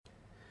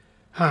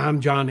Hi,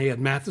 I'm John Ed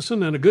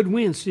Matheson, and a good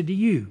Wednesday to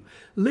you.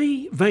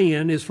 Lee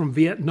Van is from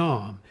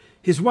Vietnam.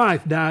 His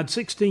wife died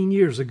 16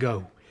 years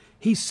ago.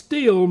 He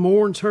still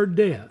mourns her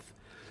death.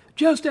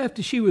 Just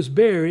after she was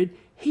buried,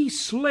 he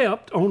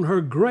slept on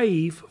her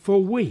grave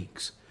for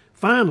weeks.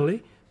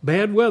 Finally,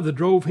 bad weather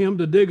drove him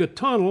to dig a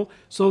tunnel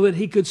so that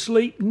he could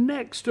sleep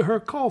next to her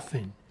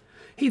coffin.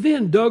 He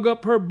then dug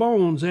up her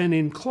bones and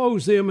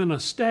enclosed them in a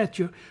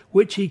statue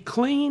which he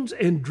cleans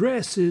and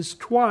dresses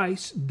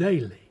twice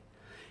daily.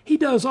 He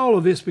does all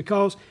of this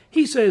because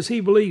he says he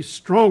believes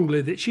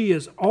strongly that she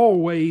is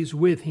always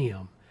with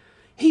him.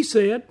 He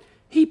said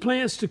he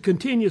plans to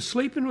continue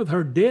sleeping with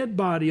her dead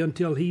body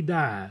until he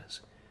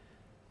dies.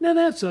 Now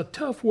that's a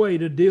tough way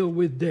to deal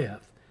with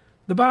death.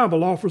 The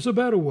Bible offers a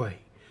better way.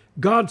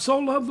 God so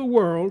loved the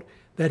world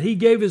that he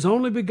gave his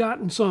only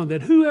begotten Son,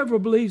 that whoever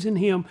believes in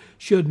him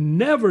should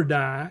never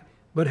die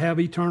but have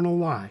eternal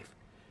life.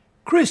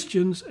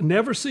 Christians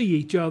never see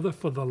each other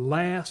for the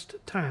last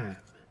time.